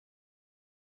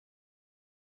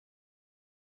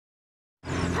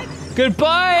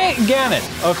Goodbye, Ganon.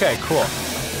 Okay, cool.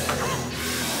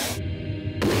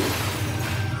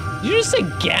 Did you just say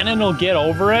Ganon will get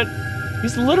over it?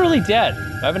 He's literally dead. Do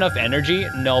I have enough energy?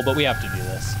 No, but we have to do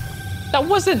this. That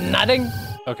wasn't nutting.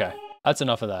 Okay, that's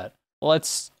enough of that.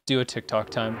 Let's do a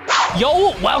TikTok time.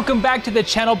 Yo, welcome back to the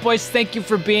channel, boys. Thank you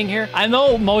for being here. I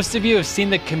know most of you have seen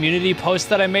the community post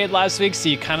that I made last week, so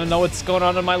you kind of know what's going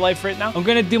on in my life right now. I'm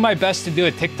gonna do my best to do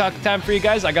a TikTok time for you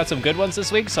guys. I got some good ones this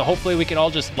week, so hopefully we can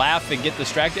all just laugh and get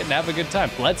distracted and have a good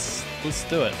time. Let's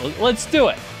do it. Let's do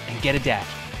it and get a dash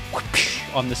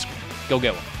on the screen. Go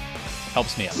get one.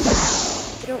 Helps me out.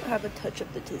 I don't have a touch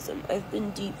of the tism. I've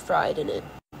been deep fried in it,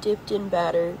 dipped in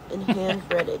batter, and hand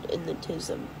breaded in the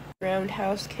tism.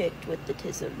 Roundhouse kicked with the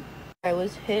tism. I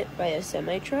was hit by a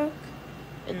semi-truck,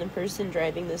 and the person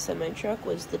driving the semi-truck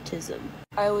was the tism.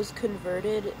 I was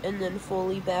converted and then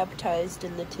fully baptized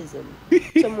in the tism.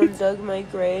 Someone dug my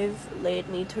grave, laid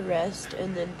me to rest,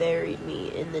 and then buried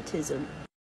me in the tism.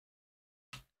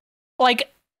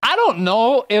 Like, I don't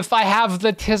know if I have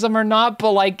the tism or not,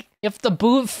 but like, if the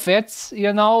boot fits,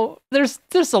 you know, there's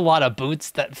a lot of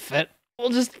boots that fit. We'll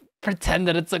just pretend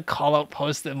that it's a call-out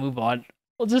post and move on.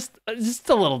 We'll just a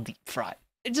little deep fried.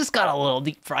 It just got a little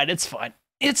deep fried. It's fine.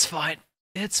 It's fine.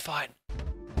 It's fine.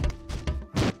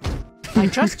 I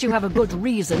trust you have a good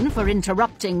reason for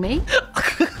interrupting me.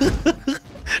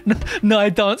 No, I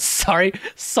don't. Sorry,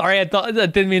 I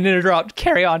didn't mean to interrupt.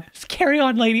 Carry on. Just carry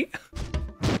on, lady.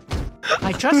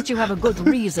 I trust you have a good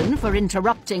reason for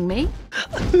interrupting me.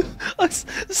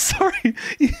 Sorry,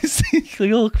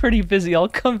 you look pretty busy. I'll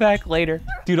come back later.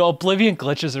 Dude, Oblivion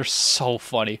glitches are so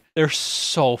funny. They're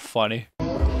so funny.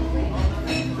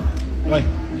 Right.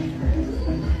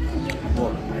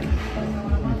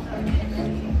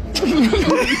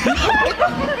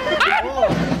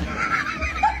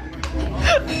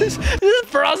 This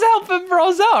is bros helping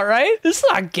bros out, right? This is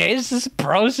not gay. This is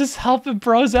bros just helping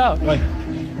bros out. Right.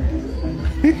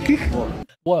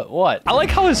 What? I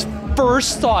like how his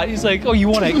first thought, he's like, oh, you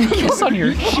want a kiss on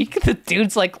your cheek? The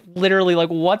dude's like, literally like,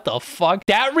 what the fuck?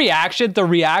 That reaction, the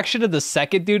reaction of the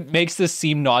second dude makes this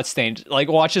seem not staged. Like,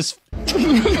 watch his,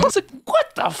 I was like,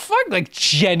 what the fuck? Like,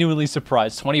 genuinely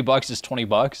surprised. 20 bucks is 20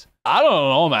 bucks. I don't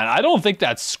know, man. I don't think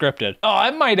that's scripted. Oh,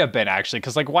 it might have been actually,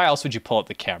 because like, why else would you pull up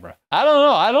the camera? I don't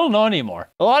know. I don't know anymore.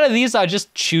 A lot of these, I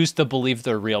just choose to believe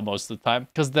they're real most of the time,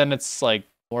 because then it's like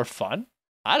more fun.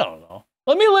 I don't know.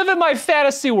 Let me live in my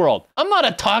fantasy world. I'm not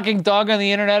a talking dog on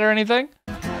the internet or anything.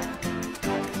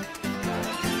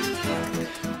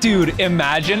 Dude,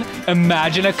 imagine a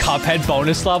Cuphead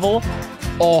bonus level.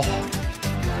 Oh.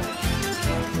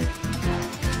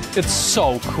 It's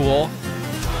so cool.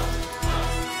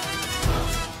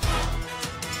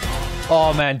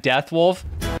 Oh man, Death Wolf.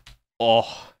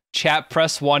 Oh, chat,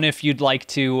 press 1 if you'd like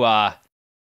to,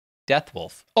 Death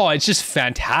Wolf. Oh, it's just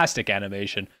fantastic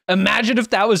animation. Imagine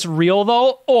if that was real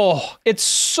though. Oh, it's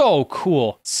so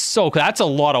cool. So cool. That's a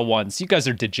lot of ones. You guys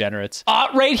are degenerates.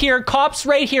 Right here, cops,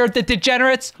 right here, the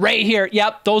degenerates. Right here.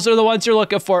 Yep, those are the ones you're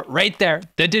looking for. Right there,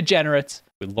 the degenerates.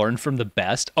 We learn from the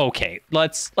best. Okay,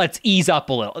 let's ease up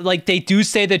a little. Like, they do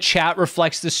say the chat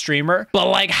reflects the streamer, but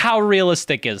like, how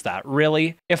realistic is that?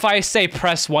 Really? If I say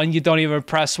press 1, you don't even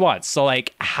press once. So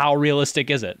like, how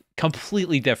realistic is it?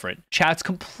 Completely different. Chat's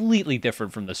completely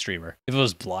different from the streamer. If it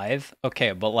was Blythe,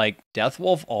 okay, but like, Death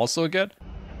Wolf also good?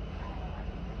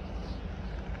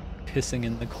 Pissing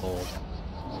in the cold.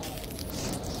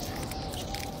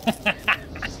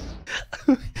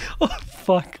 Oh,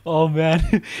 fuck. Oh,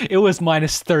 man. It was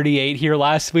minus 38 here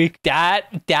last week. That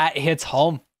hits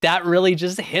home. That really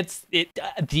just hits it,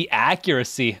 the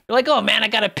accuracy. You're like, oh, man, I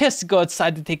got to piss. Go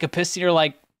outside to take a piss. And you're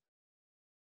like,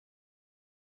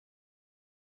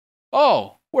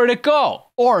 oh, where'd it go?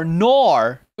 Or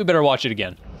nor. We better watch it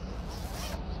again.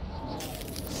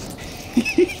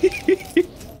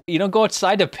 You don't go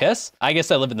outside to piss? I guess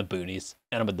I live in the boonies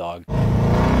and I'm a dog.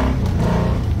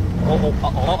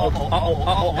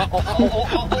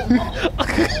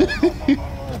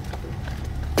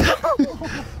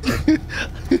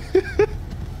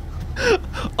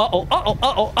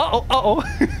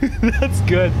 That's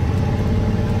good.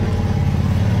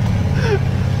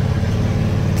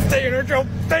 Stay in her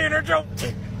jump.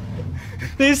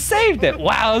 They saved it.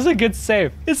 Wow, that was a good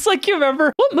save. It's like, you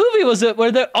remember, what movie was it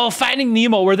where they're, oh, Finding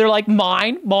Nemo, where they're like,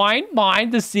 mine,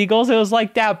 the seagulls. It was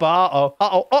like that, but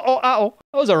That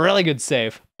was a really good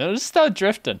save. It was just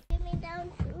drifting.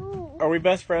 Are we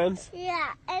best friends?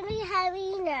 Yeah, and we have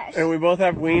wieners. And we both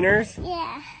have wieners?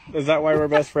 Yeah. Is that why we're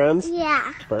best friends?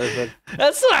 Yeah. Perfect.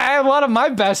 That's why a lot of my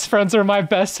best friends are my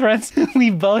best friends. We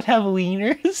both have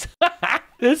wieners.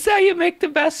 That's how you make the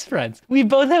best friends. We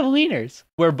both have wieners.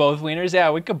 We're both wieners?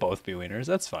 Yeah, we could both be wieners.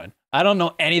 That's fine. I don't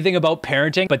know anything about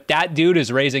parenting, but that dude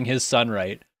is raising his son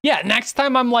right. Yeah, next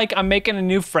time I'm making a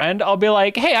new friend, I'll be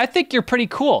like, hey, I think you're pretty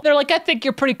cool. They're like, I think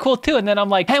you're pretty cool too. And then I'm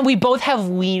like, hey, we both have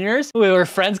wieners. We were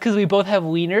friends because we both have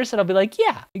wieners. And I'll be like,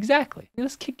 yeah, exactly.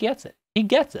 This kid gets it. He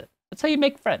gets it. That's how you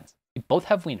make friends. We both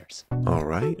have wieners.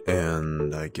 Alright,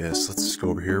 and I guess let's just go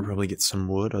over here, probably get some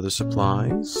wood, other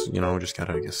supplies. You know, just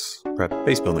gotta, I guess, prep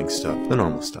base building stuff, the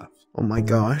normal stuff. Oh my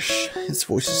gosh, his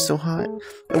voice is so hot.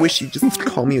 I wish he'd just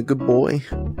call me a good boy.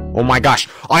 Oh my gosh,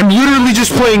 I'm literally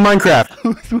just playing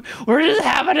Minecraft! We're just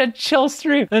having a chill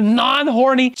stream. A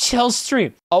non-horny chill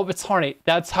stream. Oh, it's horny.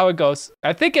 That's how it goes.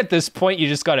 I think at this point, you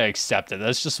just gotta accept it.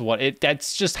 That's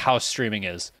just how streaming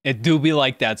is. It do be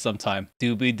like that sometime.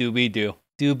 Doobie doobie doo.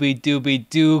 Doobie doobie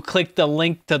doo. Click the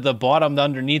link to the bottom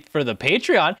underneath for the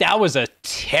Patreon. That was a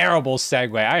terrible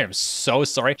segue. I am so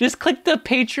sorry. Just click the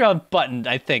Patreon button,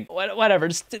 I think. Whatever.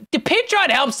 The Patreon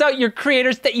helps out your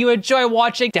creators that you enjoy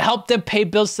watching to help them pay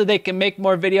bills so they can make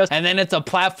more videos. And then it's a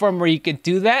platform where you can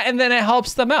do that, and then it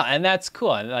helps them out. And that's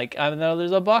cool. And like, I know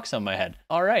there's a box on my head.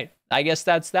 All right. I guess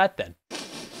that's that then.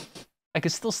 I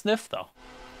can still sniff though.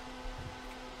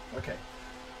 Okay.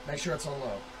 Make sure it's on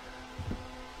low.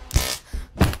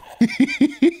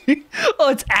 Oh,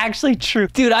 it's actually true.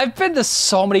 Dude, I've been to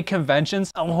so many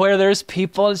conventions where there's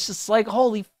people, it's just like,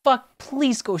 holy fuck,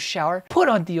 please go shower. Put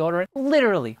on deodorant.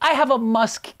 Literally, I have a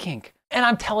musk kink, and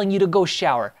I'm telling you to go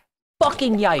shower.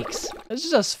 Fucking yikes. It's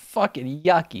just fucking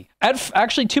yucky.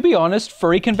 Actually, to be honest,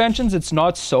 furry conventions, it's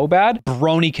not so bad.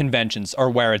 Brony conventions are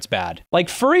where it's bad. Like,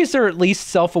 furries are at least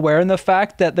self-aware in the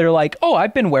fact that they're like, oh,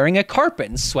 I've been wearing a carpet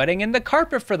and sweating in the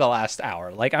carpet for the last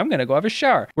hour. Like, I'm gonna go have a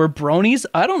shower. Where bronies,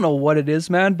 I don't know what it is,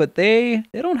 man, but they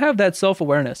don't have that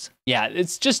self-awareness. Yeah,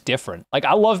 it's just different. Like,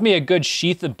 I love me a good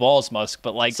sheath of balls musk,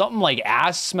 but like something like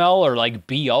ass smell or like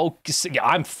BO,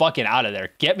 I'm fucking out of there.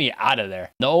 Get me out of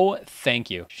there. No, thank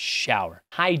you. Shower.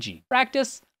 Hygiene.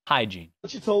 Practice hygiene.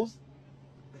 Put your toes.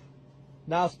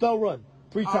 Now spell run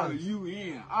 3 times.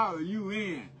 R-U-N.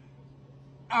 R-U-N.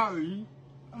 R-U.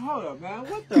 Hold up, man.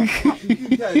 What the fuck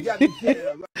you guys got me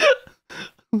kidding?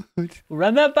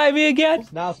 Run that by me again.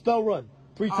 Now spell run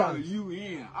 3 times.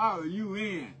 R-U-N.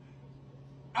 R-U-N.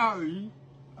 R-U.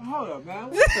 Hold up, man.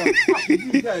 What the fuck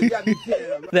you guys got me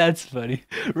kidding? That's funny.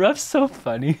 Ruff's so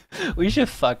funny. We should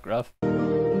fuck Ruff.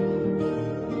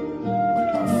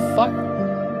 Fuck.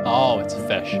 Oh, it's a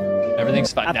fish.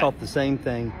 Everything's fine. I thought the same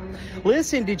thing.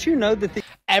 Listen, did you know that the...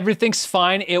 Everything's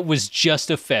fine. It was just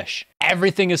a fish.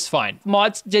 Everything is fine.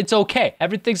 Mods, it's okay.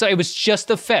 It was just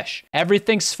a fish.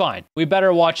 Everything's fine. We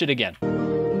better watch it again.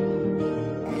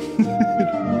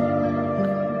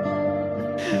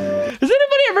 Has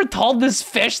anybody ever told this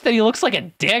fish that he looks like a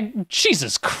dick?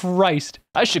 Jesus Christ.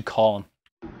 I should call him.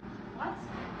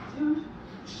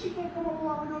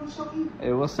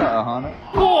 Hey, what's up, Hunter?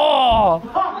 Oh!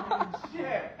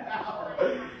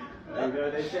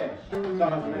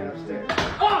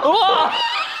 Oh!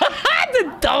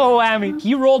 The double whammy.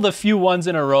 He rolled a few ones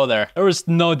in a row there. There was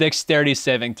no dexterity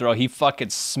saving throw. He fucking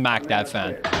smacked that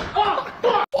fan.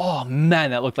 Oh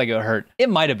man, that looked like it hurt. It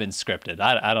might have been scripted.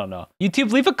 I don't know.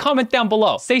 YouTube, leave a comment down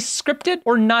below. Say scripted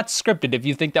or not scripted if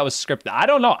you think that was scripted. I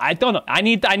don't know. I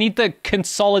need to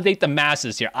consolidate the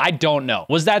masses here. I don't know.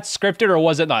 Was that scripted or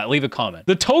was it not? Leave a comment.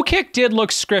 The toe kick did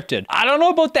look scripted. I don't know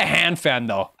about the hand fan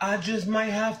though. I just might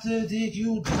have to dig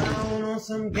you down on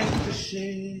some gangster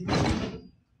shit.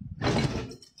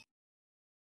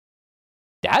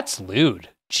 That's lewd.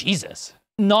 Jesus.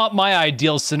 Not my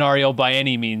ideal scenario by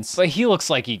any means, but he looks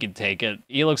like he can take it.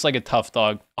 He looks like a tough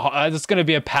dog. Oh, it's gonna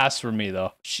be a pass for me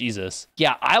though. Jesus.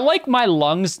 Yeah, I like my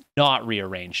lungs not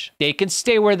rearranged. They can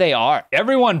stay where they are.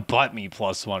 Everyone but me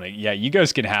 +1. Yeah, you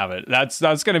guys can have it.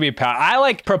 That's gonna be a pass. I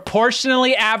like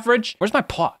proportionally average. Where's my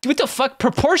paw? What the fuck?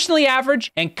 Proportionally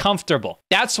average and comfortable.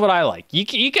 That's what I like. You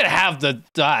can have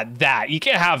that. You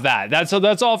can have that.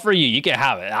 That's all for you. You can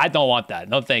have it. I don't want that.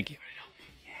 No, thank you.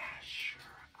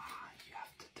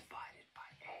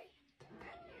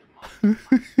 Okay,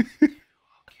 do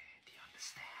you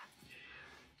understand?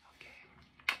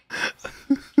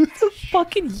 Okay. It's a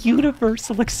fucking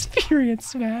universal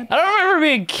experience, man. I don't remember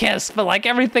being kissed, but like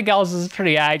everything else is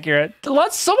pretty accurate.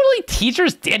 So many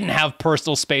teachers didn't have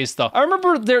personal space though. I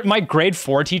remember my grade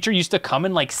 4 teacher used to come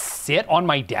and like sit on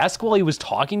my desk while he was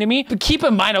talking to me. But keep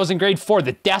in mind, I was in grade 4.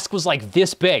 The desk was like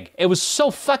this big. It was so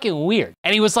fucking weird.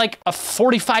 And he was like a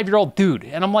 45-year-old dude.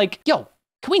 And I'm like, yo,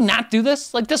 Can we not do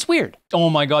this? Like, that's weird. Oh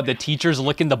my God, the teacher's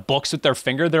licking the books with their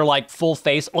finger. They're like full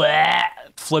face, bleh,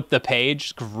 flip the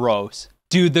page. Gross.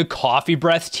 Dude, the coffee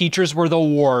breath teachers were the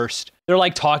worst. They're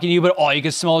like talking to you, but all you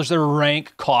can smell is their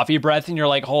rank coffee breath, and you're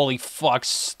like, holy fuck,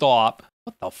 stop.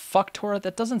 What the fuck, Tora?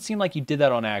 That doesn't seem like you did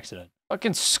that on accident.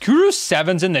 Fucking Skuru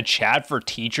 7's in the chat for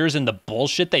teachers and the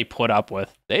bullshit they put up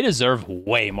with. They deserve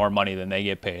way more money than they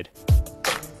get paid.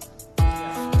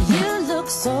 You look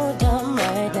so dumb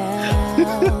right now.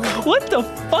 What the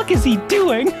fuck is he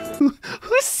doing?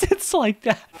 Who sits like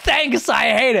that? Thanks,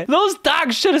 I hate it. Those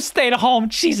dogs should have stayed home.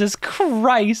 Jesus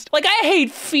Christ. Like, I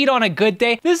hate feet on a good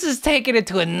day. This is taking it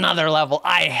to another level.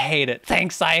 I hate it.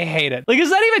 Thanks, I hate it. Like,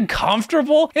 is that even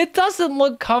comfortable? It doesn't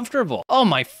look comfortable. Oh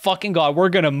my fucking God. We're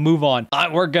gonna move on.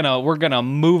 We're gonna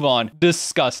move on.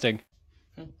 Disgusting.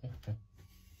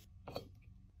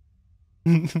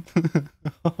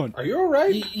 Are you all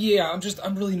right? Yeah,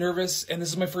 I'm really nervous, and this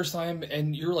is my first time,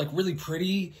 and you're like really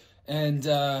pretty, and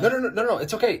no,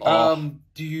 it's okay. Oh.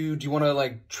 Do you want to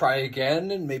like try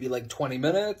again in maybe like 20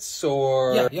 minutes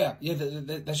or? Yeah,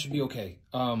 that should be okay.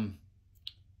 Can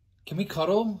we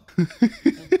cuddle?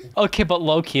 Okay, but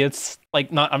low-key, it's like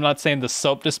I'm not saying the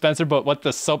soap dispenser, but what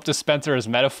the soap dispenser is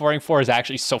metaphoring for is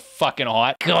actually so fucking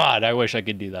hot. God, I wish I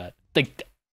could do that. Like,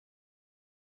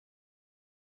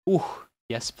 ooh.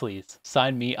 Yes, please.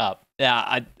 Sign me up.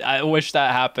 Yeah, I wish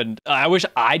that happened. I wish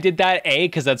I did that, A,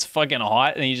 because that's fucking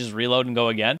hot, and you just reload and go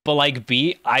again. But like,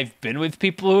 B, I've been with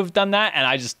people who have done that, and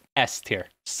I just S tier.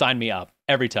 Sign me up.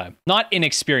 Every time. Not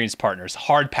inexperienced partners.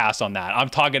 Hard pass on that. I'm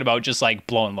talking about just like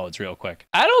blowing loads real quick.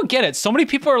 I don't get it. So many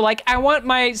people are like, I want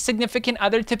my significant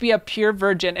other to be a pure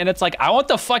virgin. And it's like, I want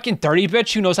the fucking dirty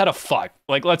bitch who knows how to fuck.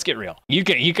 Like, let's get real. You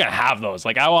can have those.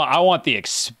 Like, I want the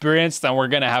experience, then we're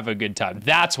gonna have a good time.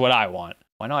 That's what I want.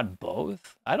 Why not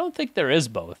both? I don't think there is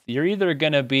both. You're either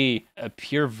gonna be a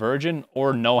pure virgin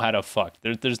or know how to fuck.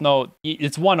 There's no,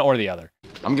 it's one or the other.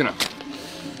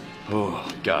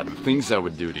 Oh, God, things I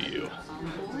would do to you.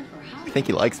 I think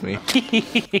he likes me.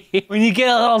 When you get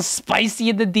a little spicy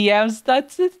in the DMs,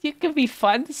 that's it. You can be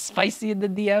fun, spicy in the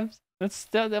DMs. That's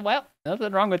still, well,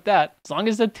 nothing wrong with that. As long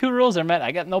as the 2 rules are met,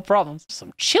 I got no problems.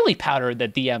 Some chili powder in the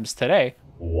DMs today.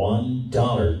 $1,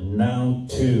 now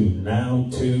 $2, now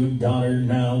 $2,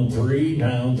 now $3,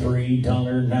 now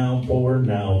 $3, now $4,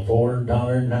 now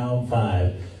 $4, now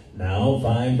 $5. Now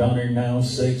 $5, now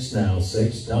 $6, now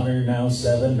 $6, now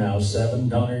 $7, now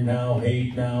 $7, now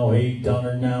 $8, now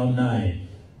 $8, now $9.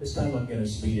 This time I'm gonna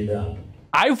speed it up.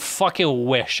 I fucking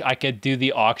wish I could do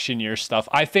the auctioneer stuff.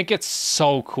 I think it's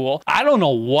so cool. I don't know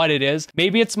what it is.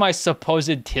 Maybe it's my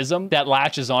supposed tism that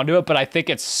latches onto it, but I think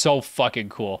it's so fucking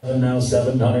cool. Now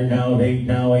 $7, now $8,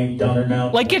 now $8, now.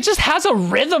 Like, it just has a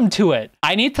rhythm to it.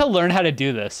 I need to learn how to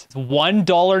do this. It's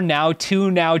 $1 now,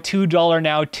 $2 now, $2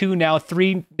 now, $2 now,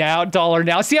 $3 now, $1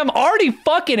 now. See, I'm already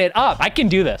fucking it up. I can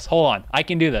do this. Hold on. I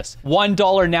can do this.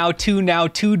 $1 now, $2 now,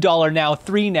 $2 now,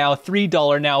 $3 now,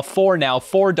 $3 now, $4 now,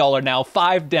 $4 now, $5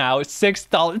 now,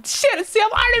 $6. Shit, see,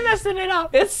 I'm already messing it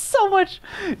up. It's so much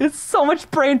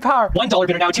brain power. $1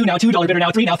 bidder now, $2 now, $2 bidder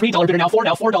now, $3 now, $3 bidder now, $4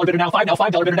 now, $4 bidder now, $5 now,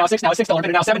 $5 bidder now, $6 now, $6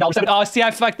 bidder now, $7, $7. Oh, see,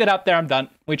 I fucked it up there. I'm done.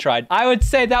 We tried. I would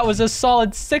say that was a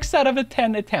solid 6 out of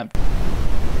 10 attempt.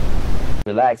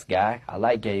 Relax, guy. I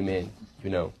like gay men,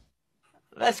 you know.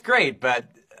 That's great, but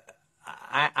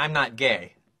I'm not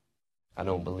gay. I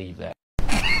don't believe that.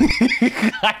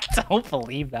 I don't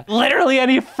believe that. Literally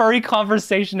any furry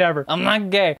conversation ever. I'm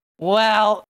not gay.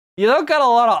 Well, you don't got a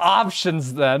lot of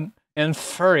options then. In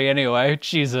furry anyway,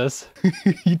 Jesus.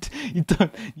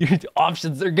 Your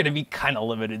options are gonna be kind of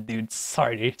limited, dude.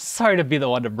 Sorry to be the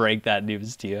one to break that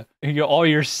news to you.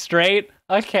 You're straight?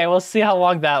 Okay, we'll see how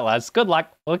long that lasts. Good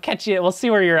luck. We'll catch you. We'll see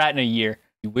where you're at in a year.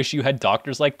 You wish you had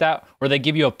doctors like that, where they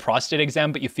give you a prostate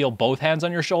exam, but you feel both hands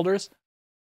on your shoulders?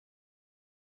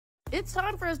 It's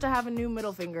time for us to have a new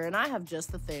middle finger, and I have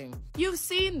just the thing. You've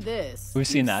seen this. We've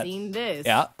seen that. You've seen this.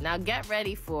 Yeah. Now get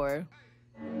ready for...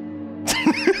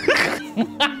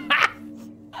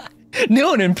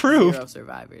 New and improved. 0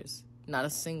 survivors. Not a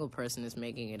single person is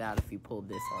making it out if you pulled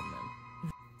this on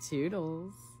them.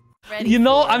 Toodles. You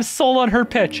know, I'm sold on her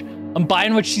pitch. I'm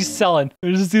buying what she's selling.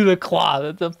 Just do the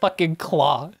claw, the fucking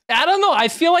claw. I don't know. I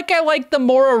feel like I like the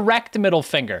more erect middle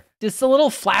finger. It's a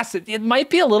little flaccid. It might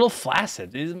be a little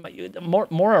flaccid. It's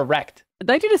more erect.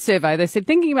 They did a survey. They said,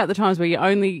 thinking about the times where you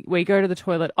go to the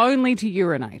toilet only to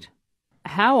urinate,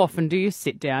 how often do you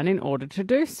sit down in order to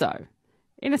do so?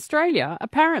 In Australia,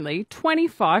 apparently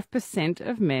 25%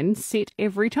 of men sit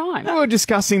every time. We were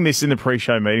discussing this in the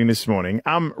pre-show meeting this morning.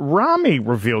 Rami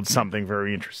revealed something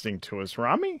very interesting to us.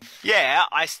 Rami? Yeah,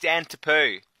 I stand to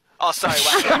poo. Oh, sorry,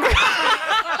 wait.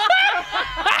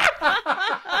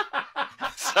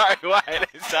 Go ahead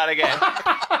and start again.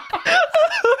 What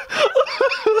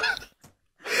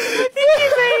do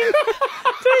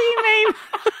you mean?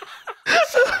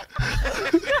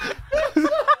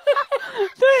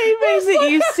 Do you mean that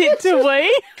you sit to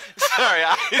wee? Sorry,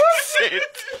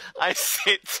 I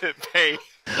sit to pee.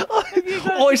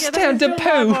 I stand to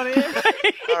poo.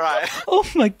 Alright. Oh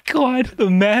my god, the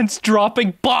man's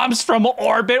dropping bombs from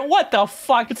orbit. What the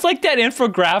fuck? It's like that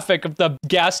infographic of the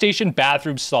gas station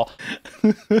bathroom stall.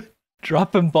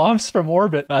 Dropping bombs from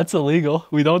orbit. That's illegal.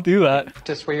 We don't do that.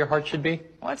 Just where your heart should be.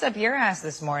 What's up your ass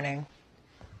this morning?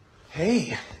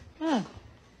 Hey.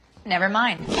 Never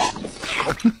mind.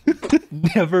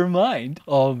 Never mind.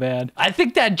 Oh man. I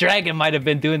think that dragon might have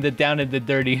been doing the down and the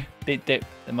dirty. They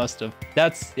must have.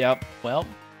 That's, yep. Well.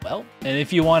 And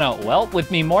if you want to whelp with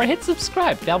me more, hit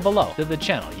subscribe down below to the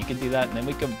channel. You can do that, and then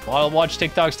we can watch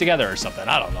TikToks together or something.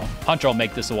 I don't know. Hunter will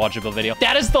make this a watchable video.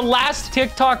 That is the last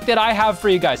TikTok that I have for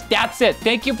you guys. That's it.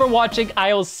 Thank you for watching.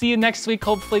 I will see you next week.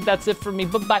 Hopefully that's it for me.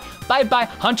 Bye-bye. Bye-bye.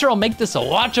 Hunter will make this a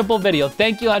watchable video.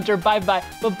 Thank you, Hunter. Bye-bye.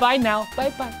 Bye-bye now.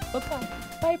 Bye-bye. Bye-bye.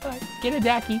 Bye-bye. Get a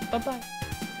Daki. Bye-bye.